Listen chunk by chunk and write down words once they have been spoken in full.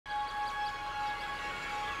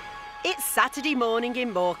It's Saturday morning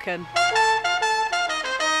in Morecambe.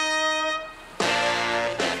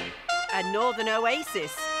 A northern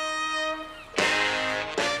oasis.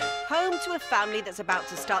 Home to a family that's about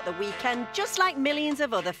to start the weekend just like millions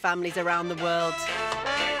of other families around the world.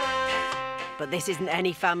 But this isn't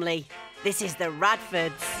any family. This is the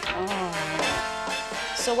Radfords.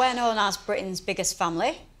 Oh. So we're known as Britain's biggest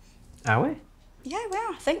family. Are we? Yeah, we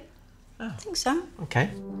are, I think. Oh. I think so. OK.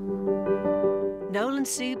 Noel and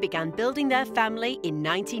Sue began building their family in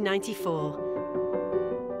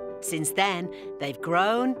 1994. Since then, they've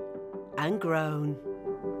grown and grown.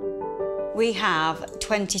 We have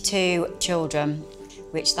 22 children,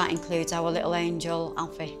 which that includes our little angel,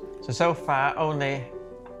 Alfie. So far, only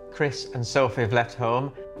Chris and Sophie have left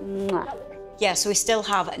home. Yeah, so we still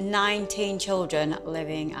have 19 children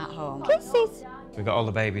living at home. Kisses. We've got all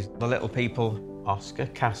the babies, the little people, Oscar,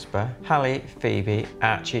 Casper, Hallie, Phoebe,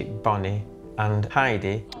 Archie, Bonnie and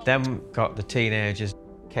Heidi. Then we've got the teenagers,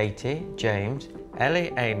 Katie, James,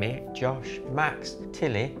 Ellie, Amy, Josh, Max,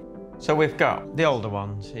 Tilly. So we've got the older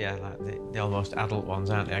ones, yeah, like the almost adult ones,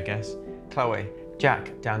 aren't they, I guess? Chloe,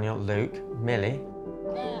 Jack, Daniel, Luke, Millie.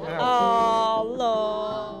 Oh,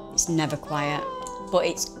 Lord. It's never quiet, but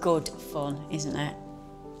it's good fun, isn't it?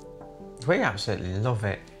 We absolutely love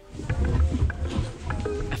it.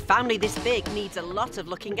 A family this big needs a lot of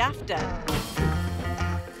looking after.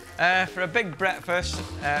 For a big breakfast,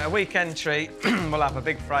 a weekend treat, we'll have a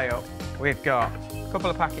big fry-up. We've got a couple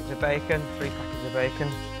of packets of bacon, 3 packets of bacon,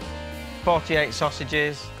 48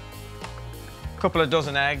 sausages, a couple of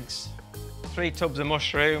dozen eggs, 3 tubs of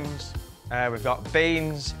mushrooms. We've got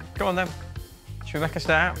beans. Come on then, should we make a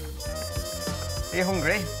start? Are you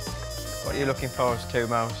hungry? What are you looking forward to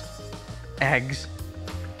most? Eggs.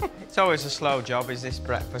 It's always a slow job, is this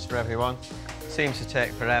breakfast for everyone. Seems to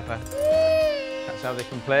take forever. That's how they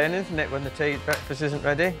complain, isn't it, when the breakfast isn't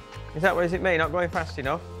ready? Is it me not going fast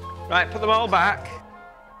enough? Right, put them all back.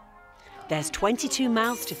 There's 22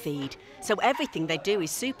 mouths to feed, so everything they do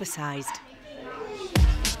is supersized.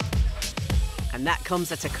 And that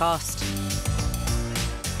comes at a cost.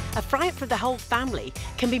 A fry-up for the whole family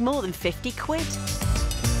can be more than 50 quid.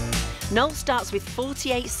 Noel starts with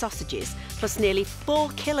 48 sausages, plus nearly 4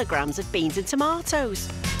 kilograms of beans and tomatoes.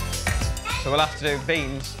 So we'll have to do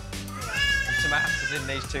beans and tomatoes in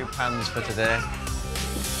these 2 pans for today.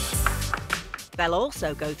 They'll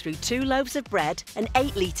also go through 2 loaves of bread and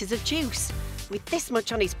 8 litres of juice. With this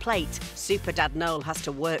much on his plate, Super Dad Noel has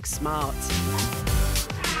to work smart.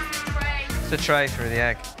 It's a tray for the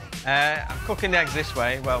egg. I'm cooking the eggs this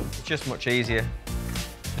way. Well, it's just much easier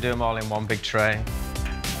to do them all in one big tray.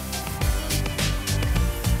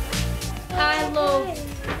 I love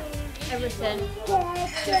everything,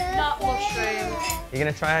 just not mushrooms. You're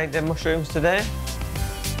going to try the mushrooms today?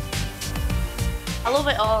 I love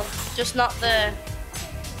it all, just not the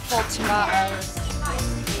full tomatoes.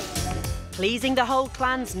 Pleasing the whole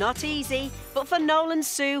clan's not easy, but for Noel and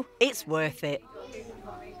Sue, it's worth it.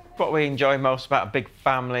 What we enjoy most about a big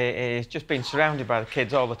family is just being surrounded by the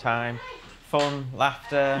kids all the time. Fun,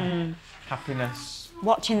 laughter, happiness.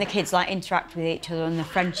 Watching the kids like interact with each other and the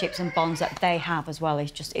friendships and bonds that they have as well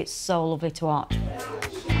is just, it's so lovely to watch.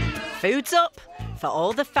 Food's up. For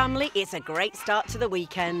all the family, it's a great start to the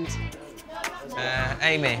weekend.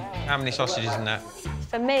 Amy, how many sausages in that?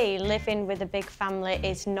 For me, living with a big family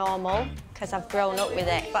is normal because I've grown up with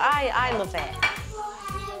it, but I love it.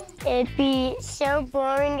 It'd be so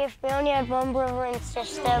boring if we only had one brother and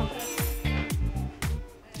sister.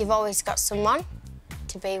 You've always got someone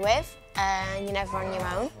to be with, and you're never on your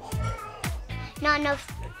own. Not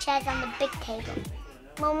enough chairs on the big table.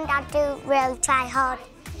 Mum and Dad do really try hard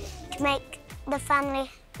to make the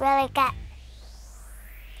family really get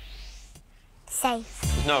safe.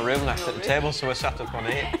 There's no room left at the table, so we're sat up on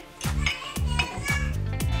it.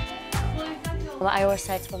 Well, I always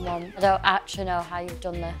say to my mum, I don't actually know how you've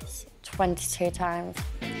done this 22 times.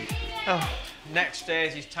 Oh, next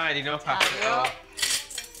stage is tidying up after it all.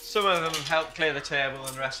 Some of them have helped clear the table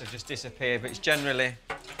and the rest have just disappeared, but it's generally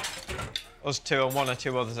us 2 and 1 or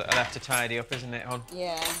 2 others that are left to tidy up, isn't it, hon?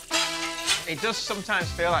 Yeah. It does sometimes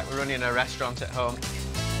feel like we're running a restaurant at home.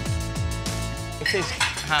 It is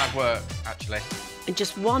hard work, actually. And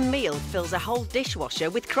just one meal fills a whole dishwasher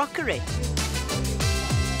with crockery.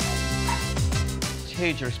 It's a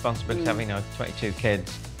huge responsibility having 22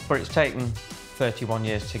 kids, but it's taken 31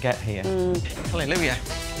 years to get here. Hallelujah.